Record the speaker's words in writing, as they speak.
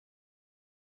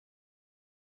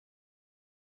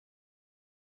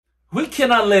We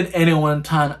cannot let anyone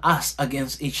turn us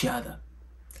against each other.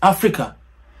 Africa,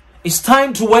 it's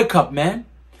time to wake up, man.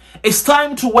 It's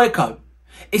time to wake up.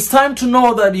 It's time to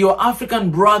know that your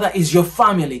African brother is your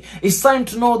family. It's time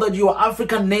to know that your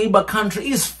African neighbor country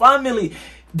is family.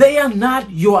 They are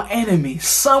not your enemy.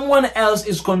 Someone else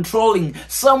is controlling.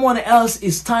 Someone else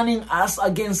is turning us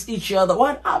against each other.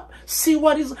 What up?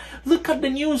 Look at the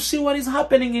news. See what is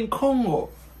happening in Congo.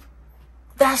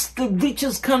 That's the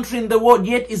richest country in the world,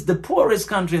 yet it's the poorest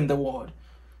country in the world.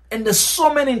 And there's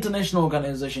so many international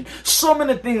organizations. So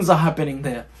many things are happening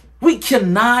there. We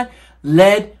cannot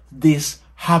let this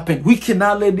happen. We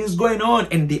cannot let this go on.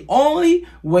 And the only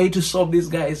way to solve this,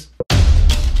 guys,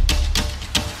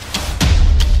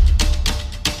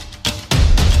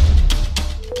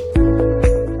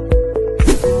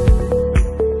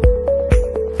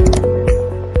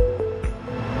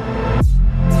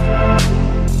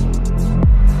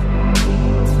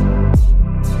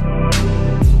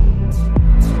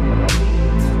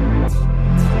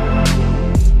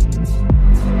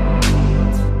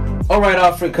 Alright,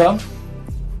 Africa,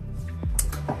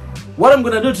 what I'm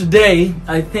gonna do today,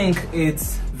 I think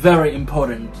it's very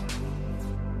important.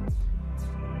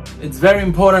 It's very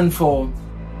important for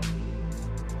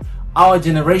our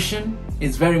generation.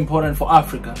 It's very important for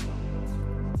Africa.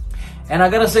 And I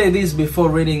gotta say this before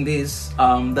reading this,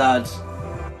 that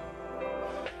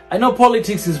I know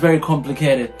politics is a very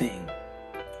complicated thing.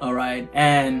 Alright,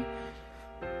 and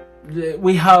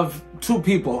we have two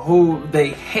people who they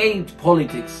hate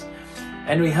politics.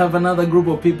 And we have another group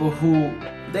of people who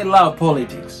they love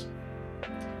politics.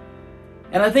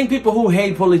 And I think people who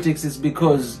hate politics is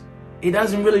because it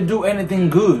doesn't really do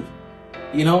anything good.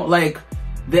 You know, like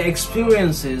the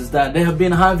experiences that they have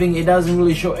been having, it doesn't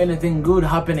really show anything good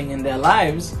happening in their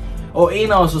lives or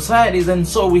in our societies. And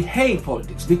so we hate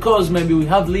politics because maybe we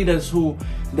have leaders who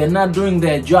they're not doing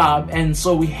their job. And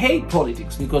so we hate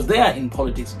politics because they are in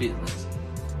politics business.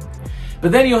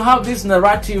 But then you have this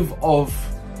narrative of,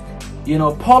 you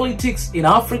know, politics in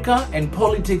Africa and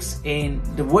politics in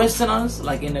the Westerners,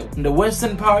 like in the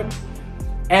Western part.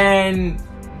 And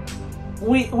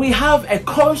we have a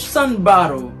constant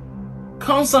battle,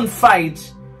 constant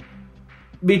fight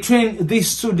between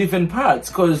these two different parts,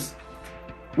 because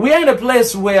we are in a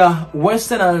place where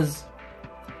Westerners,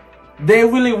 they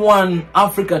really want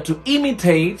Africa to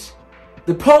imitate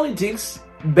the politics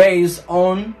based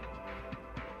on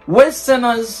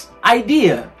Westerners'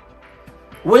 idea,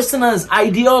 Westerners'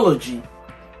 ideology.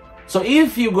 So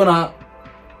if you're gonna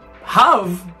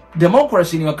have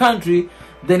democracy in your country,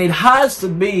 then it has to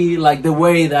be like the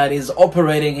way that is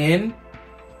operating in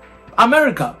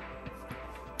America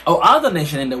or other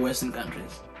nations in the Western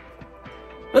countries.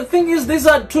 The thing is, these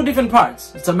are two different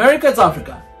parts. It's America, it's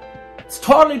Africa. It's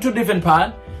totally two different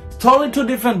parts, totally two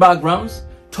different backgrounds,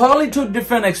 totally two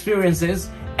different experiences.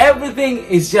 Everything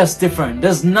is just different.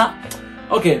 There's not...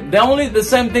 Okay, the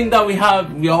same thing that we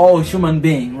have, we are all human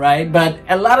beings, right? But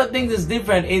a lot of things is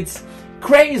different. It's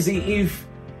crazy if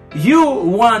you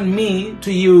want me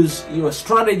to use your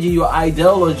strategy, your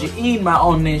ideology in my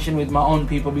own nation with my own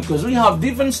people, because we have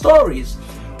different stories.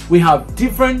 We have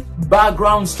different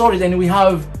background stories and we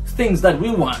have things that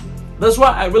we want. That's why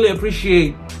I really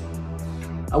appreciate,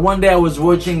 one day I was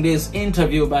watching this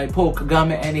interview by Paul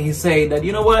Kagame and he said that,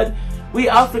 you know what? We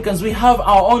Africans, we have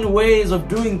our own ways of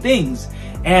doing things.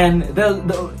 And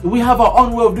we have our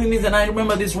own way of doing this. And I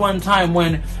remember this one time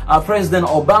when President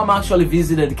Obama actually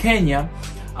visited Kenya.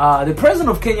 The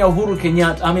president of Kenya, Uhuru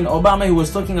Kenyatta, Obama, he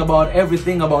was talking about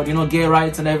everything about, you know, gay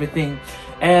rights and everything.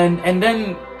 And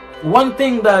then one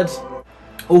thing that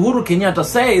Uhuru Kenyatta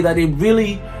said that it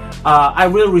really, I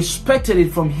really respected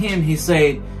it from him. He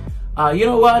said, you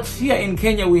know what, here in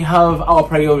Kenya we have our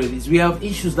priorities. We have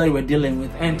issues that we're dealing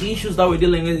with, and issues that we're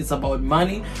dealing with, it's about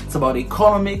money, it's about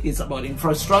economic, it's about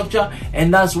infrastructure,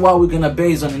 and that's what we're gonna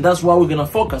base on, and that's what we're gonna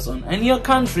focus on. And your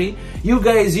country, you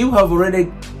guys, you have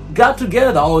already got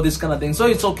together all this kind of thing, so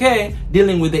it's okay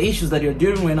dealing with the issues that you're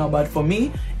dealing with now. But for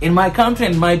me, in my country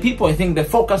and my people, I think the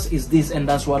focus is this, and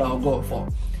that's what I'll go for.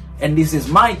 And this is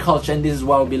my culture, and this is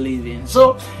what I believe in.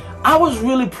 So I was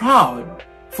really proud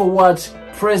for what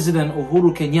President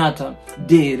Uhuru Kenyatta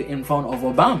did in front of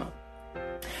Obama.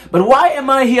 But why am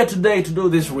I here today to do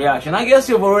this reaction? I guess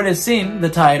you've already seen the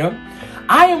title.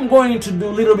 I am going to do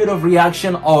a little bit of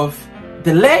reaction of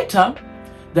the letter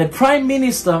that Prime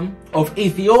Minister of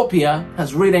Ethiopia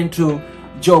has written to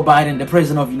Joe Biden, the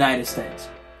President of the United States.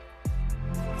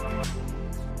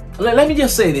 Let me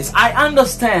just say this. I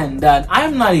understand that I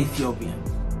am not Ethiopian,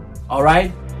 all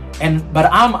right? But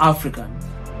I'm African.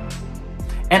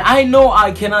 And I know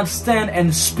I cannot stand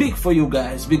and speak for you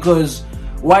guys, because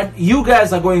what you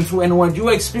guys are going through and what you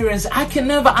experience, I can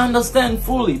never understand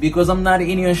fully because I'm not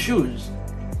in your shoes.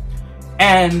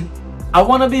 And I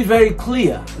want to be very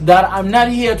clear that I'm not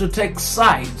here to take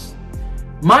sides.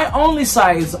 My only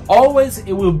sides always,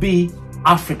 it will be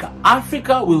Africa.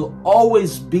 Africa will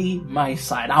always be my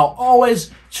side. I'll always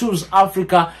choose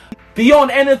Africa beyond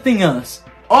anything else.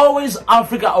 Always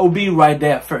Africa will be right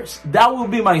there first. That will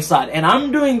be my side. And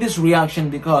I'm doing this reaction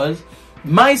because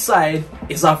my side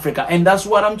is Africa. And that's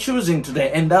what I'm choosing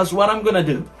today. And that's what I'm going to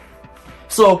do.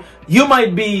 So you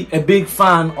might be a big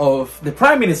fan of the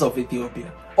Prime Minister of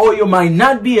Ethiopia, or you might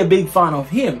not be a big fan of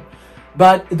him.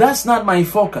 But that's not my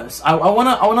focus. I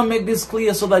wanna make this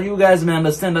clear so that you guys may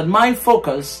understand that my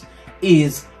focus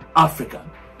is Africa.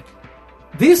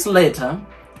 This letter,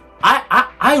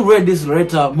 I read this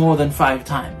letter more than 5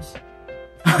 times.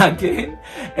 Again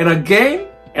and again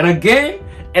and again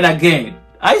and again.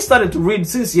 I started to read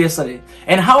since yesterday.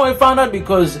 And how I found out,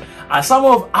 because some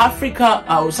of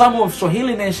Africa, some of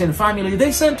Swahili Nation family,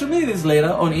 they sent to me this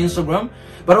letter on Instagram.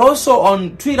 But also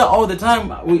on Twitter all the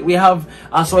time. We have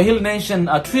a Swahili Nation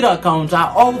Twitter account.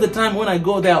 All the time when I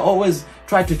go there, I always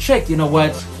try to check,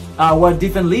 what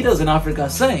different leaders in Africa are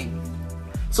saying.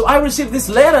 So I received these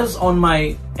letters on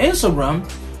my Instagram.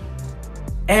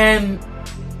 And,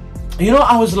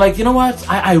 I was like, you know what?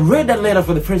 I read that letter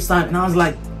for the first time and I was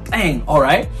like, dang, all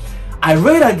right. I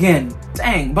read again,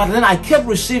 dang. But then I kept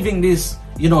receiving these,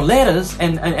 letters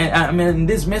and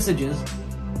these messages.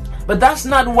 But that's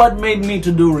not what made me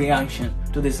to do reaction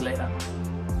to this letter.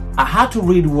 I had to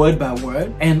read word by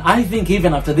word, and I think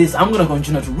even after this, I'm going to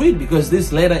continue to read, because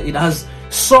this letter, it has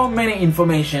so many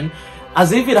information,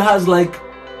 as if it has like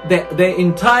the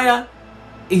entire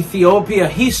Ethiopia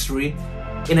history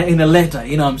in a letter,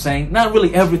 you know what I'm saying? Not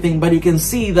really everything, but you can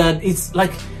see that it's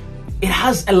like, it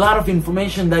has a lot of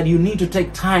information that you need to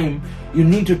take time. You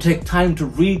need to take time to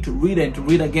read and to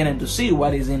read again and to see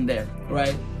what is in there,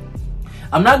 right?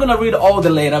 I'm not going to read all the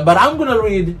letter, but I'm going to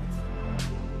read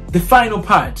the final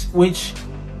part, which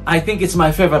I think it's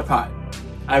my favorite part.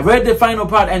 I read the final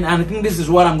part, and I think this is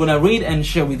what I'm going to read and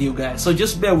share with you guys. So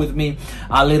just bear with me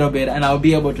a little bit, and I'll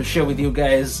be able to share with you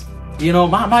guys,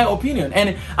 my opinion.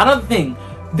 And another thing,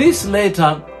 this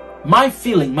letter, my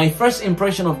feeling, my first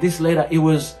impression of this letter,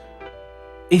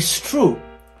 it's true.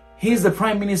 He's the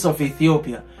Prime Minister of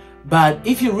Ethiopia. But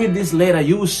if you read this letter,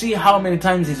 you will see how many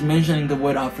times he's mentioning the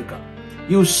word Africa.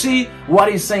 You see what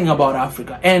he's saying about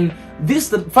Africa. And the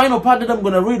final part that I'm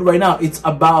going to read right now, it's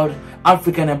about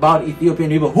Africa and about Ethiopian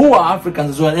people who are Africans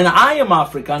as well. And I am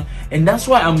African, and that's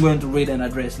why I'm going to read and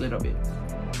address a little bit.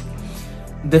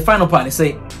 The final part is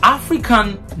say,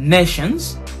 African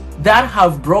nations that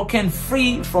have broken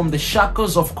free from the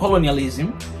shackles of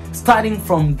colonialism, starting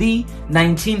from the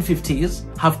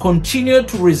 1950s, have continued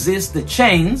to resist the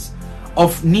chains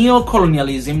of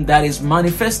neo-colonialism that is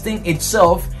manifesting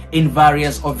itself in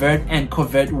various overt and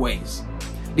covert ways.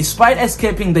 Despite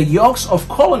escaping the yokes of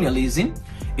colonialism,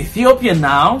 Ethiopia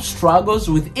now struggles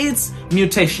with its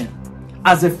mutation.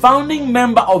 As a founding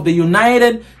member of the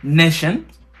United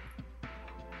Nations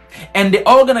and the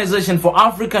Organization for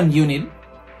African Union,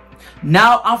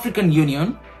 now African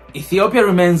Union, Ethiopia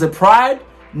remains a proud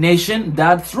nation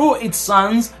that through its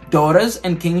sons, daughters,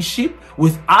 and kingship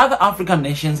with other African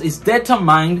nations is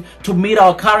determined to meet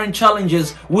our current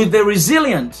challenges with the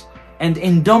resilient and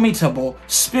indomitable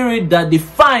spirit that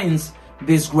defines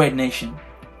this great nation.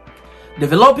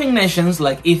 Developing nations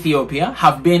like Ethiopia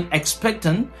have been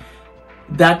expectant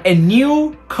that a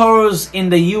new course in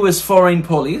the U.S. foreign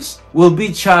policy will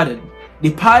be charted,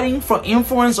 departing from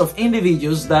influence of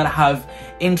individuals that have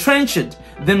entrenched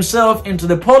themselves into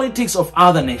the politics of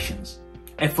other nations.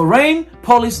 A foreign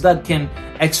policy that can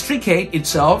extricate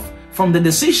itself from the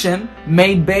decision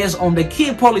made based on the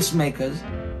key policymakers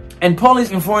and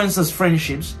policy influencers'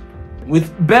 friendships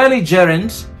with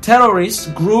belligerent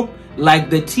terrorist groups like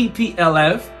the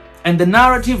TPLF and the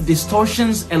narrative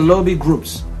distortions and lobby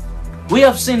groups. We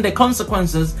have seen the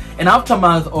consequences and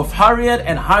aftermath of hurried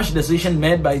and harsh decisions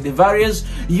made by the various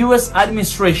U.S.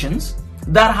 administrations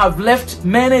that have left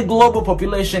many global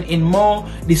population in more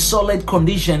desolate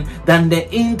condition than the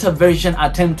intervention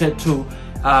attempted to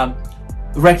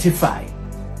rectify.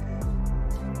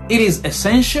 It is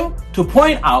essential to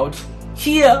point out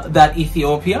here that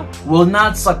Ethiopia will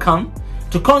not succumb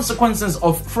to consequences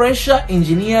of pressure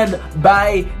engineered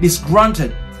by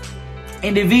disgruntled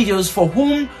individuals for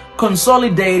whom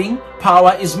consolidating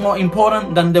power is more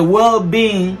important than the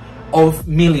well-being of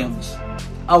millions.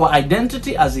 Our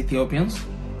identity as Ethiopians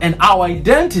and our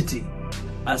identity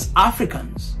as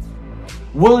Africans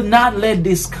will not let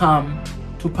this come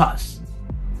to pass.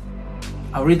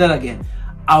 I'll read that again.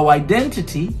 our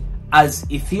identity as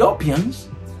Ethiopians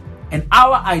and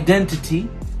our identity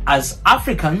as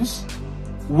Africans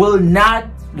will not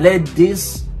let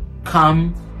this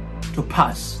come to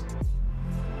pass.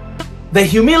 The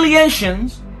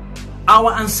humiliations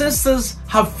our ancestors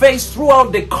have faced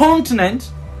throughout the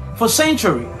continent for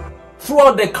centuries,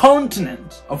 throughout the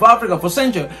continent of Africa for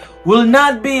centuries, will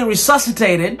not be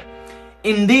resuscitated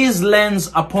in these lands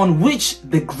upon which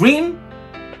the green,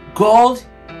 gold,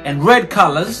 and red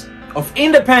colors of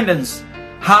independence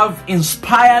have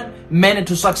inspired many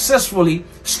to successfully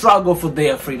struggle for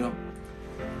their freedom.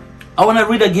 I want to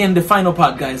read again the final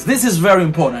part, guys. This is very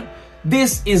important.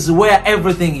 This is where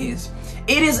everything is.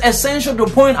 It is essential to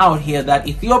point out here that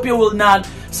Ethiopia will not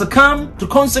succumb to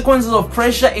consequences of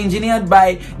pressure engineered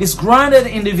by disgruntled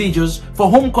individuals for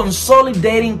whom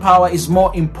consolidating power is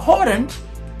more important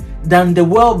than the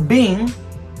well-being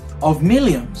of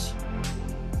millions.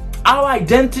 Our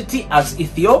identity as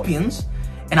Ethiopians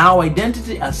and our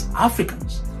identity as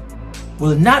Africans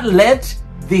will not let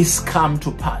this come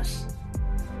to pass.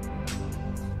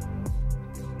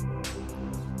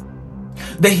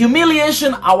 The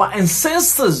humiliation our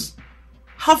ancestors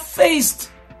have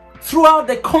faced throughout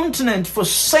the continent for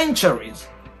centuries.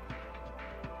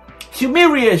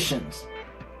 Humiliations.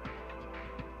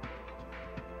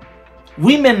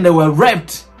 Women, they were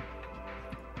raped.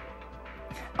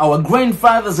 Our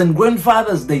grandfathers and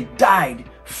grandfathers, they died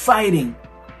fighting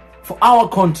for our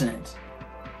continent.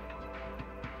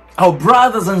 Our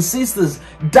brothers and sisters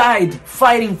died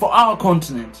fighting for our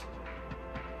continent.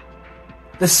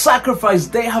 The sacrifice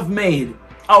they have made,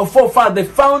 our forefathers,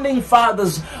 the founding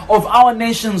fathers of our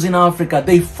nations in Africa,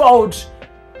 they fought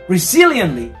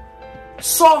resiliently,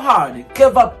 so hard,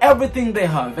 gave up everything they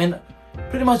have, and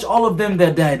pretty much all of them,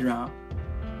 they're dead now.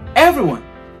 Everyone.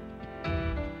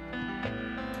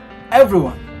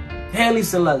 Haile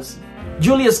Selassie,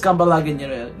 Julius Kambarage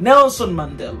Nyerere, Nelson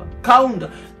Mandela, Kaunda,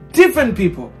 different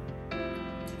people.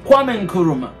 Kwame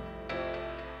Nkrumah.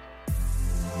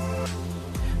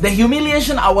 The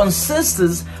humiliation our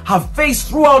ancestors have faced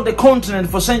throughout the continent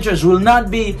for centuries will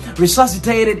not be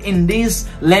resuscitated in these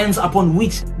lands upon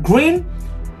which green,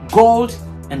 gold,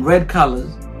 and red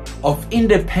colors of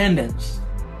independence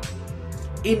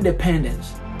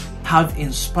have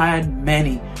inspired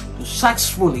many to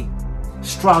successfully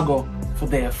struggle for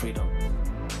their freedom.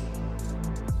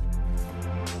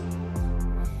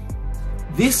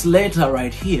 This letter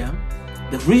right here,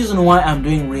 the reason why I'm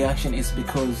doing reaction is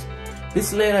because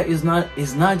this letter is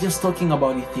not just talking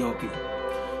about Ethiopia.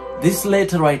 This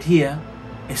letter right here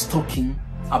is talking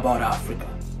about Africa.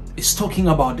 It's talking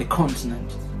about the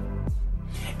continent.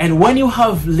 And when you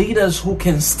have leaders who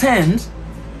can stand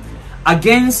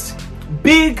against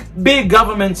big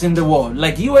governments in the world,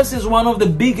 like US is one of the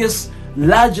biggest,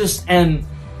 largest, and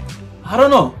I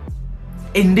don't know,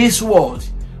 in this world,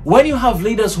 when you have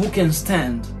leaders who can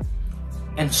stand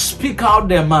and speak out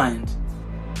their mind,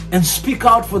 and speak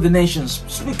out for the nations,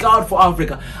 speak out for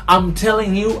Africa, I'm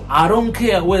telling you, I don't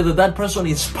care whether that person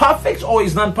is perfect or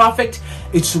is not perfect,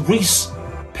 it's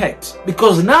respect.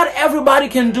 Because not everybody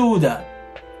can do that.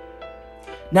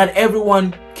 Not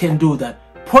everyone can do that.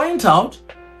 Point out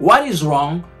what is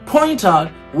wrong, point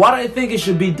out what I think it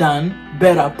should be done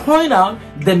better, point out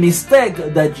the mistake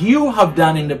that you have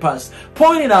done in the past,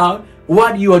 point out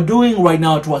what you are doing right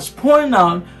now to us, point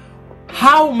out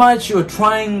how much you're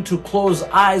trying to close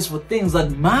eyes for things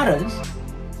that matters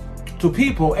to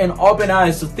people and open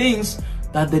eyes to things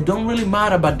that they don't really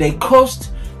matter, but they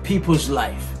cost people's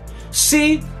life.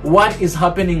 See what is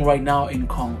happening right now in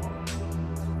Congo.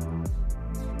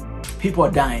 People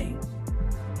are dying.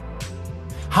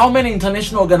 How many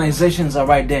international organizations are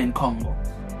right there in Congo?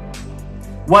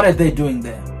 What are they doing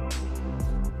there?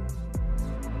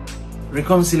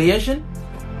 Reconciliation?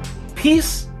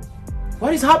 Peace?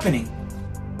 What is happening?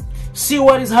 See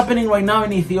what is happening right now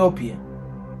in Ethiopia.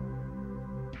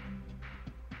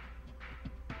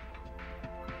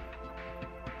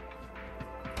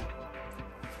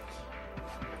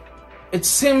 It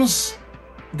seems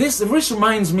this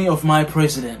reminds me of my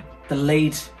president, the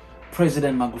late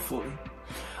President Magufuli.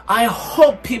 I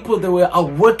hope people that were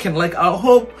awakened, like I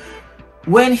hope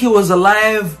when he was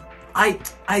alive, I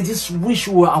just wish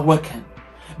we were awakened.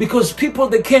 Because people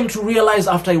that came to realize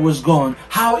after he was gone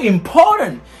how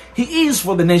important he is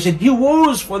for the nation. He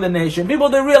was for the nation. People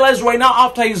that realize right now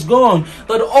after he's gone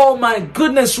that, oh my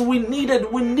goodness, we needed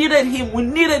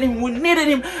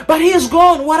him. But he's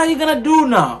gone. What are you going to do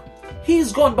now?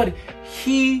 He's gone. But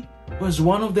he was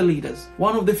one of the leaders,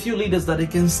 one of the few leaders that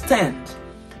can stand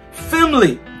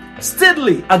firmly,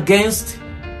 steadily against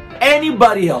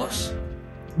anybody else.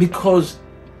 Because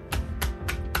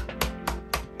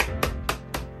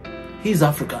He's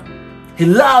African. He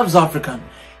loves African.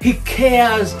 He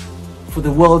cares for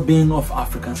the well-being of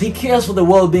Africans. He cares for the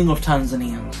well-being of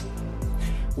Tanzanians.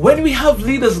 When we have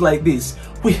leaders like this,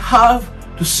 we have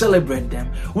to celebrate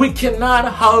them. We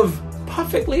cannot have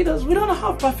perfect leaders. We don't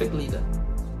have perfect leaders.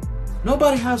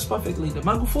 Nobody has perfect leader.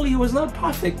 Magufuli, he was not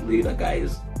perfect leader,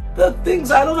 guys. There are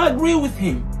things I don't agree with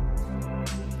him.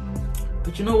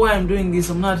 But you know why I'm doing this?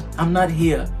 I'm not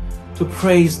here to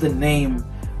praise the name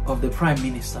of the Prime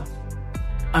Minister.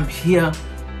 I'm here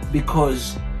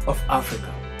because of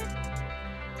Africa.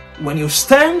 When you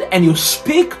stand and you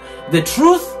speak the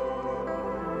truth,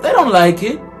 they don't like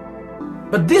it.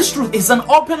 But this truth is an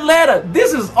open letter.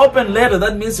 This is open letter.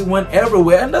 That means it went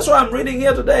everywhere. And that's what I'm reading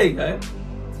here today, guys.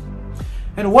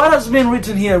 And what has been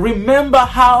written here, remember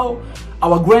how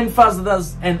our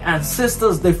grandfathers and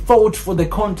ancestors, they fought for the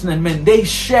continent, man. They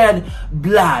shed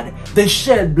blood. They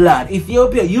shed blood.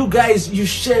 Ethiopia, you guys, you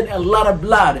shed a lot of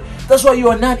blood. That's why you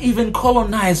are not even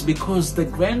colonized, because the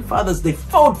grandfathers, they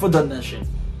fought for the nation.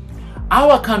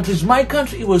 Our countries, my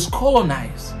country, it was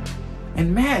colonized.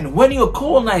 And man, when you're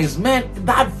colonized, man,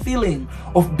 that feeling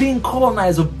of being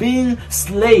colonized, of being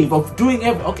slave, of doing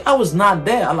everything. Okay, I was not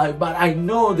there, but I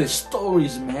know the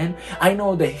stories, man. I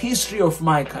know the history of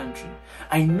my country.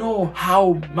 I know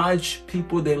how much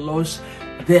people they lost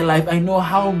their life. I know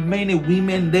how many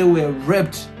women they were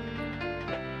raped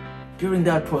during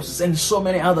that process, and so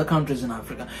many other countries in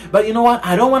Africa. But you know what?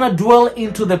 I don't want to dwell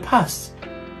into the past.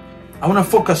 I want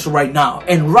to focus right now.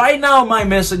 And right now, my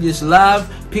message is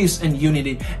love, peace, and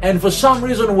unity. And for some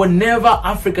reason, whenever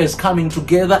Africa is coming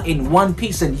together in one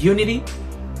piece and unity,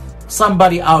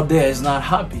 somebody out there is not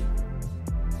happy.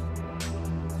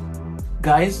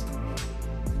 Guys,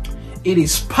 it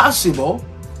is possible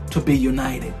to be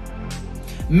united.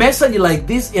 Message like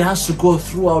this, it has to go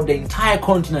throughout the entire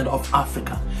continent of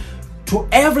Africa, to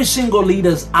every single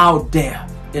leaders out there,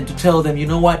 and to tell them, you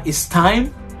know what, it's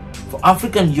time for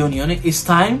African Union. It's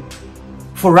time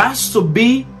for us to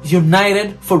be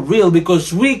united for real,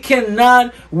 because we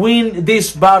cannot win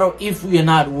this battle if we are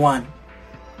not one.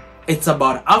 It's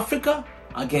about Africa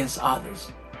against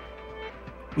others.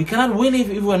 We cannot win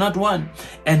if we're not one.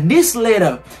 And this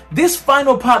letter, this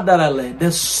final part that I read,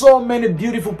 there's so many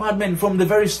beautiful parts, man, from the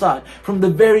very start, from the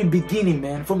very beginning,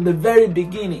 man, from the very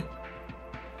beginning.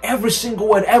 Every single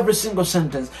word, every single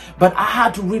sentence. But I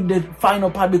had to read the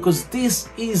final part because this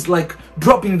is like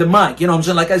dropping the mic. You know what I'm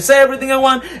saying? Like I say everything I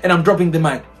want and I'm dropping the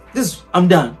mic. I'm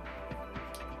done.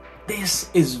 This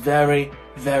is very,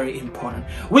 very important.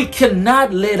 We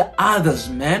cannot let others,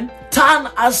 man, turn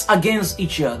us against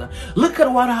each other. Look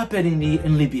at what happened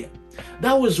in Libya.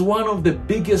 That was one of the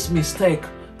biggest mistakes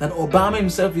that Obama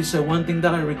himself, he said, one thing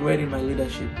that I regret in my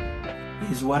leadership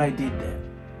is what I did there.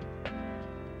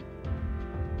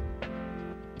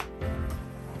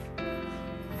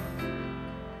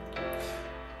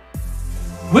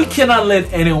 We cannot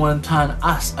let anyone turn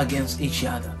us against each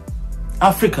other.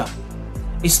 Africa,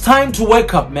 it's time to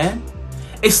wake up, man.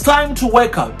 It's time to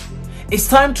wake up. It's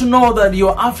time to know that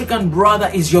your African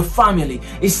brother is your family.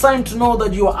 It's time to know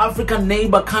that your African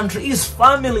neighbor country is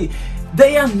family.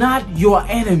 They are not your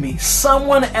enemy.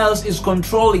 Someone else is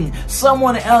controlling.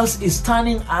 Someone else is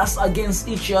turning us against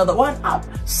each other. What up?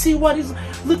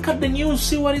 Look at the news.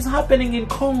 See what is happening in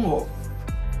Congo.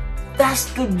 That's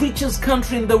the richest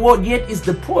country in the world, yet it's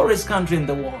the poorest country in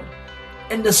the world.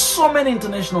 And there's so many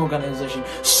international organizations,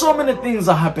 so many things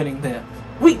are happening there.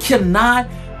 We cannot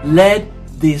let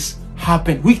this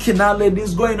happen. We cannot let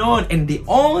this going on. And the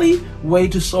only way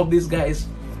to solve this, guys,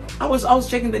 I was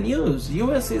checking the news.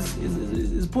 US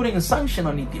is putting a sanction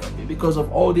on Ethiopia because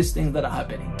of all these things that are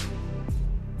happening.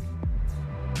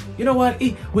 You know what?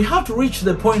 We have to reach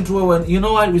the point where, you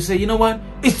know what, we say, you know what,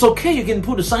 it's okay, you can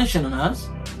put a sanction on us.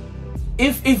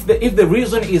 If the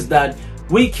reason is that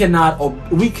we cannot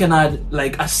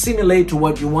like assimilate to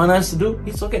what you want us to do,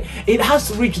 it's okay. It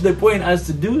has to reach the point as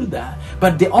to do that.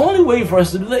 But the only way for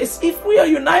us to do that is if we are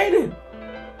united.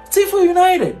 It's if we're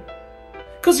united.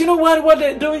 Because you know what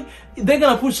they're doing? They're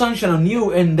gonna put sanction on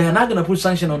you, and they're not gonna put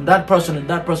sanction on that person and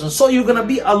that person. So you're gonna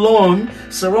be alone,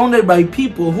 surrounded by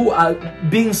people who are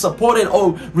being supported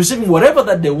or receiving whatever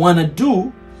that they wanna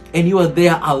do. And you are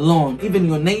there alone. Even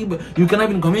your neighbor, you cannot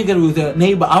even communicate with your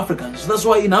neighbor Africans. That's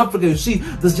why in Africa you see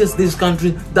there's just this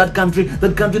country, that country,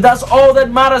 that country. That's all that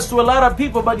matters to a lot of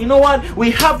people. But you know what? We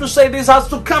have to say this has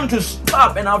to come to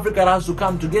stop, and Africa has to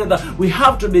come together. We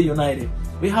have to be united.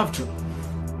 We have to.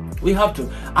 We have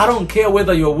to. I don't care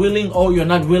whether you're willing or you're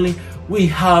not willing. We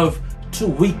have to.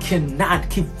 We cannot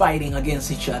keep fighting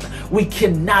against each other. We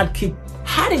cannot keep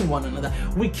hurting one another.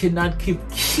 We cannot keep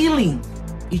killing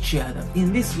each other.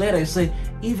 In this letter, it said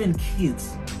even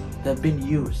kids, they've been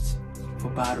used for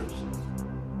battles.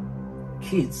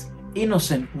 Kids,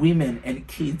 innocent women and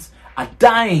kids are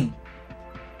dying.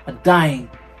 Are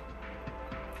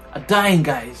dying,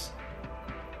 guys.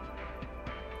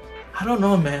 I don't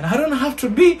know, man. I don't have to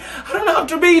be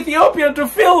Ethiopian to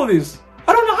feel this.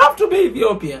 I don't have to be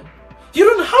Ethiopian. You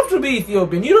don't have to be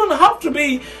Ethiopian. You don't have to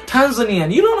be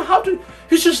Tanzanian. You don't have to.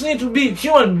 You just need to be a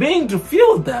human being to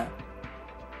feel that.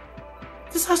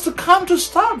 This has to come to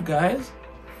stop, guys.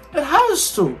 It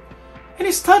has to. And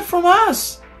it starts from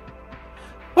us.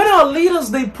 When our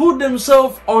leaders, they put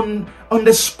themselves on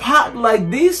the spot like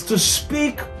this to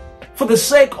speak for the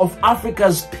sake of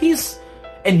Africa's peace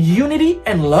and unity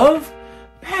and love,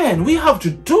 man, we have to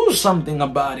do something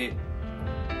about it.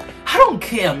 I don't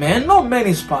care, man. No man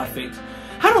is perfect.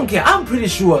 I don't care. I'm pretty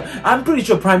sure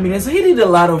Prime Minister, he did a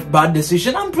lot of bad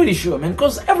decisions. I'm pretty sure, man,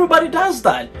 because everybody does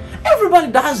that.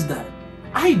 Everybody does that.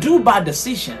 I do bad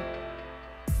decisions.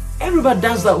 Everybody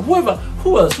does that.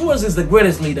 Who else is the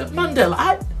greatest leader?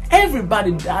 Mandela.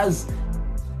 Everybody does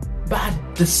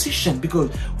bad decision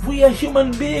because we are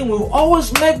human beings. We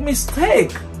always make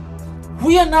mistakes.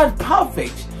 We are not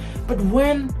perfect. But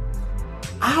when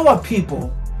our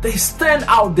people, they stand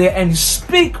out there and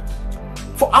speak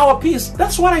for our peace,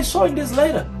 that's what I saw in this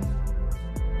letter.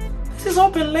 This is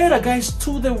open letter, guys,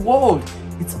 to the world.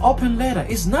 It's open letter.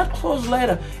 It's not closed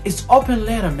letter. It's open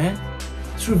letter, man.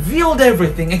 It's revealed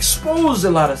everything, exposed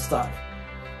a lot of stuff.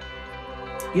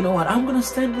 You know what? I'm going to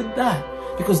stand with that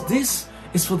because this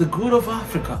is for the good of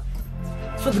Africa.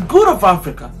 It's for the good of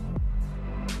Africa.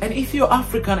 And if you're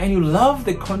African and you love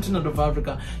the continent of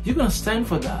Africa, you're going to stand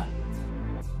for that.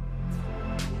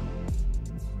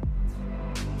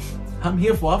 I'm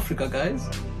here for Africa, guys.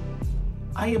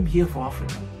 I am here for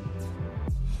Africa.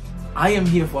 I am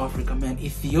here for Africa, man.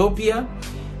 Ethiopia,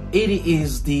 it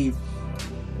is the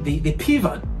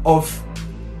pivot of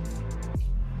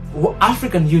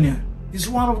African Union. It's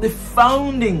one of the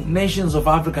founding nations of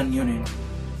African Union.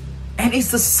 And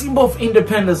it's a symbol of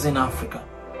independence in Africa.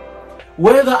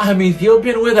 Whether I'm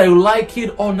Ethiopian, whether you like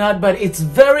it or not, but it's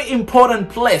very important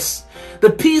place. The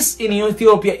peace in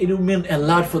Ethiopia, it will mean a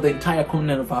lot for the entire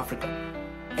continent of Africa.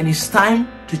 And it's time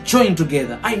to join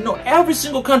together. I know every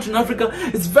single country in Africa,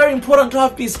 it's very important to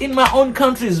have peace. In my own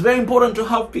country, it's very important to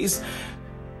have peace.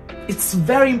 It's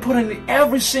very important in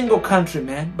every single country,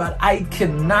 man. But I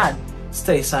cannot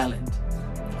stay silent.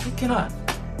 I cannot.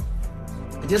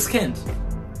 I just can't.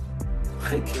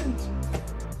 I can't.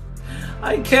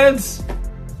 I can't.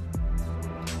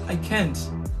 I can't.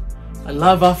 I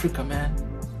love Africa, man.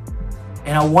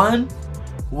 And I want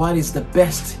what is the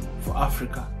best for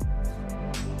Africa.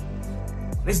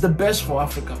 What is the best for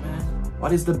Africa, man?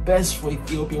 What is the best for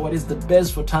Ethiopia? What is the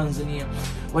best for Tanzania?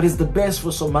 What is the best for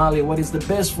Somalia? What is the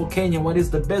best for Kenya? What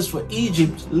is the best for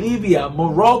Egypt, Libya,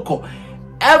 Morocco?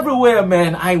 Everywhere,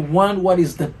 man, I want what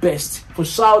is the best for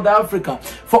South Africa,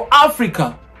 for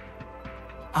Africa.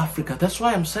 Africa, that's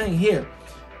why I'm saying here.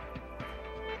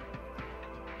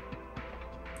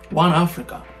 One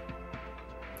Africa.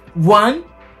 One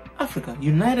Africa.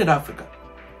 United Africa.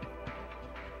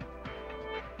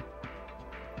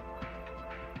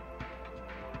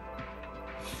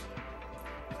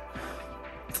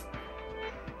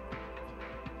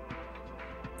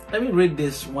 Let me read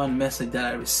this one message that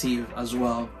I received as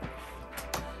well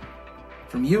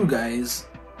from you guys.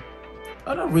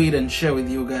 I want to read and share with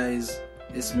you guys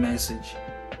this message.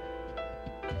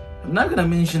 I'm not going to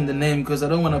mention the name because I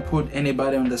don't want to put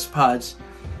anybody on the spot.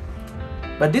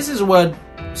 But this is what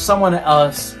someone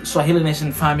else, Swahili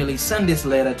Nation family, sent this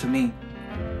letter to me.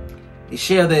 He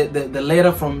shared the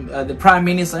letter from the Prime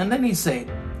Minister, and then he said,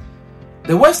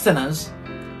 the Westerners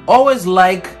always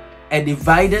like a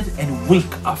divided and weak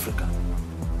Africa.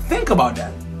 Think about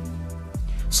that.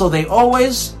 So they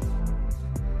always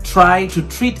try to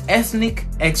treat ethnic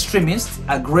extremists,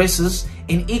 aggressors,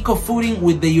 in equal footing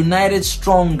with the united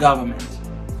strong government.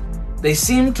 They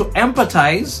seem to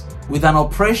empathize with an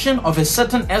oppression of a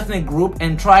certain ethnic group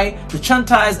and try to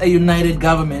chantise a united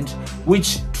government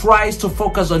which tries to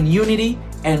focus on unity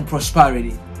and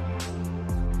prosperity.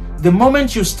 The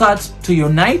moment you start to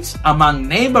unite among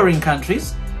neighboring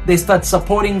countries, they start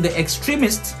supporting the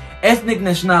extremists, ethnic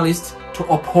nationalists to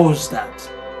oppose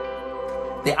that.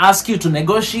 They ask you to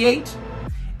negotiate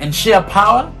and share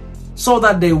power so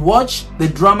that they watch the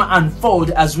drama unfold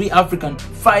as we Africans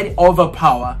fight over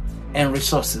power and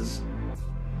resources.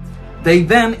 They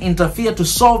then interfere to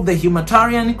solve the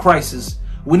humanitarian crisis.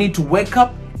 We need to wake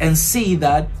up and see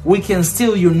that we can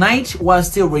still unite while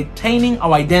still retaining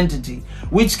our identity,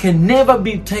 which can never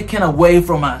be taken away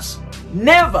from us.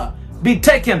 Never be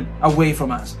taken away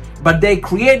from us. But they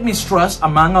create mistrust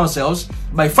among ourselves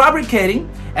by fabricating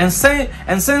and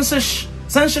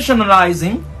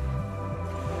sensationalizing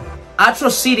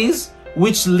atrocities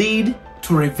which lead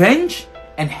to revenge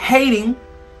and hating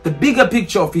the bigger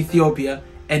picture of Ethiopia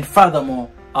and furthermore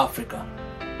Africa.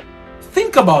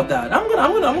 Think about that. I'm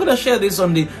gonna share this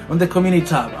on the community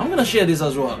tab. I'm gonna share this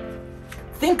as well.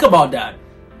 Think about that.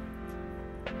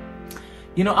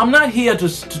 You know, I'm not here to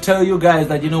tell you guys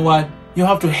that, you know what, you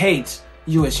have to hate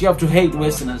US, you have to hate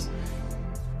Westerners.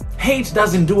 Hate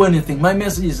doesn't do anything. My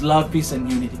message is love, peace, and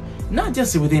unity. Not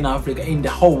just within Africa, in the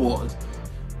whole world.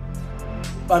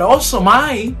 But also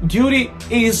my duty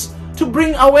is to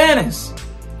bring awareness.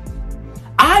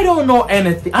 I don't know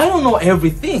anything. I don't know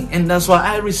everything. And that's why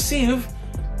I receive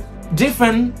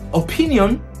different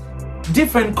opinion,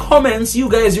 different comments. You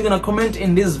guys, you're going to comment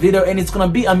in this video, and it's going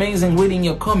to be amazing reading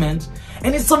your comments.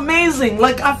 And it's amazing.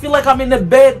 Like, I feel like I'm in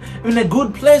a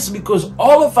good place, because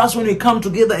all of us, when we come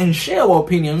together and share our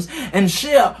opinions and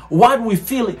share what we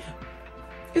feel,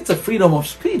 it's a freedom of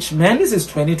speech, man. This is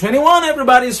 2021.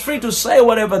 Everybody is free to say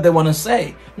whatever they want to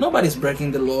say. Nobody's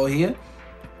breaking the law here.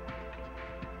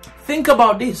 Think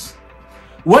about this.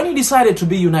 When you decided to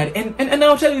be united, and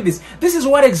I'll tell you this is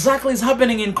what exactly is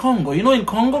happening in Congo. You know, in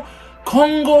Congo,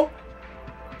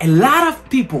 a lot of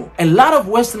people, a lot of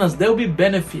Westerners, they'll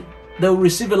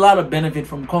receive a lot of benefit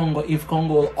from Congo if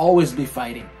Congo will always be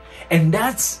fighting. And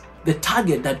that's the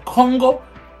target, that Congo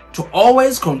to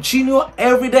always continue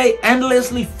every day,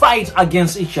 endlessly fight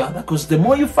against each other. Because the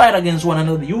more you fight against one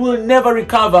another, you will never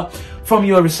recover from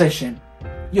your recession.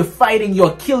 You're fighting,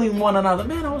 you're killing one another.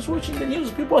 Man, I was watching the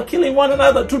news. People are killing one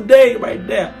another today, right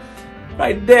there.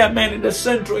 Right there, man, in the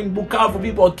center, in Bukavu,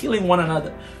 people are killing one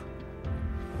another.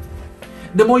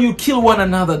 The more you kill one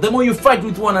another, the more you fight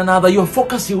with one another, your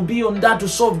focus will be on that, to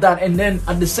solve that. And then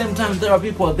at the same time, there are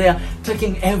people there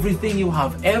taking everything you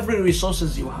have, every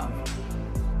resources you have.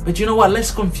 But you know what?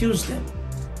 Let's confuse them.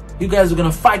 You guys are going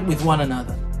to fight with one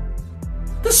another.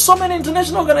 There's so many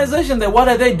international organizations there. What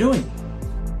are they doing?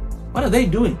 What are they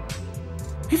doing?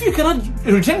 If you cannot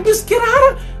retain peace, get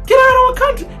out of our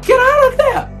country. Get out of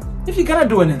there. If you cannot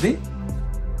do anything.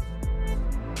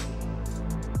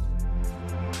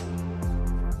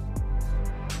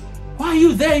 Why are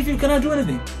you there if you cannot do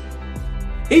anything?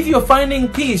 If you're finding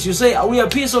peace, you say, we are a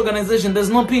peace organization, there's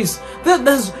no peace.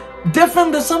 There's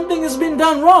definitely something has been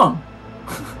done wrong.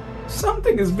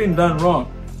 Something has been done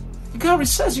wrong. You gotta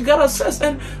assess.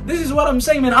 And this is what I'm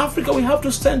saying, in Africa, we have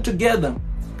to stand together.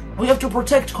 We have to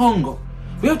protect Congo.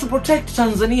 We have to protect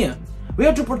Tanzania. We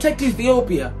have to protect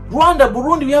Ethiopia. Rwanda,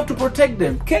 Burundi, we have to protect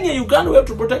them. Kenya, Uganda, we have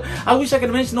to protect. I wish I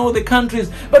could mention all the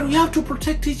countries, but we have to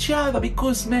protect each other,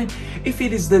 because, man, if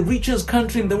it is the richest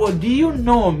country in the world, do you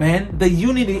know, man, the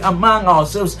unity among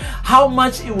ourselves, how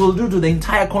much it will do to the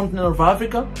entire continent of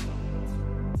Africa?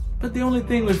 But the only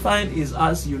thing we find is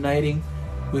us uniting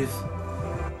with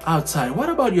outside. What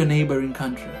about your neighboring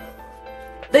country?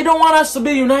 They don't want us to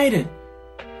be united.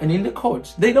 And in the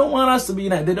courts, they don't want us to be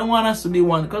united. They don't want us to be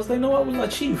one, because they know what we'll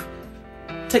achieve.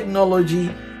 Technology,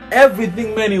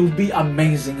 everything, man, it will be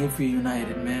amazing if we're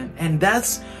united, man. And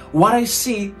that's what I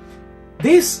see.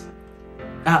 The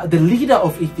leader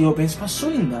of Ethiopia is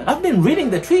pursuing that. I've been reading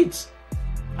the tweets.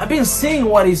 I've been seeing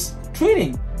what he's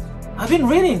tweeting. I've been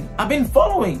reading. I've been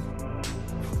following.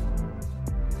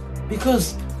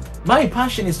 Because my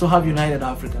passion is to have united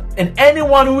Africa. And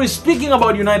anyone who is speaking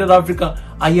about united Africa,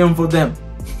 I am for them.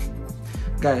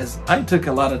 Guys, I took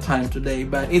a lot of time today,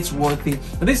 but it's worth it.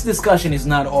 This discussion is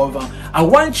not over. I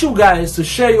want you guys to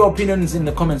share your opinions in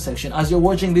the comment section. As you're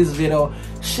watching this video,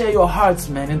 share your hearts,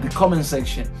 man, in the comment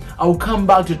section. I will come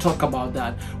back to talk about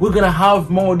that. We're gonna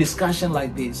have more discussion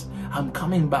like this. I'm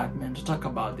coming back, man, to talk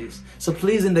about this. So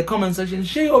please, in the comment section,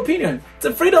 share your opinion. It's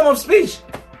a freedom of speech.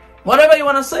 Whatever you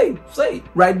want to say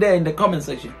right there in the comment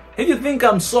section. If you think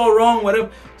I'm so wrong,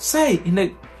 whatever,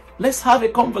 let's have a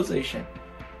conversation.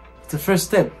 It's the first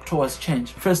step towards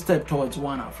change. First step towards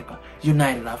one Africa,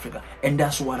 united Africa. And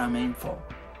that's what I'm aiming for.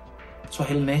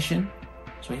 Swahili Nation,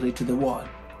 Swahili to the world.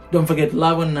 Don't forget to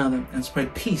love one another and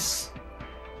spread peace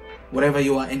wherever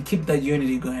you are, and keep that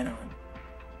unity going on.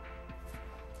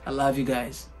 I love you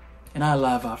guys, and I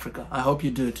love Africa. I hope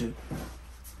you do too.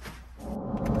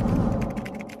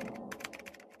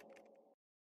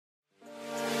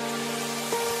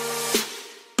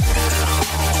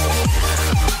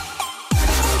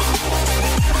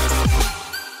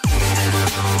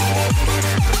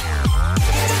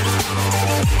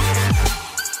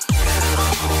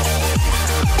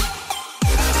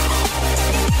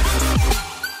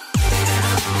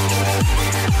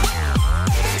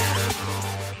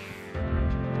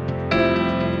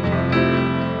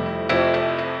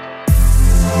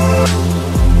 Bye.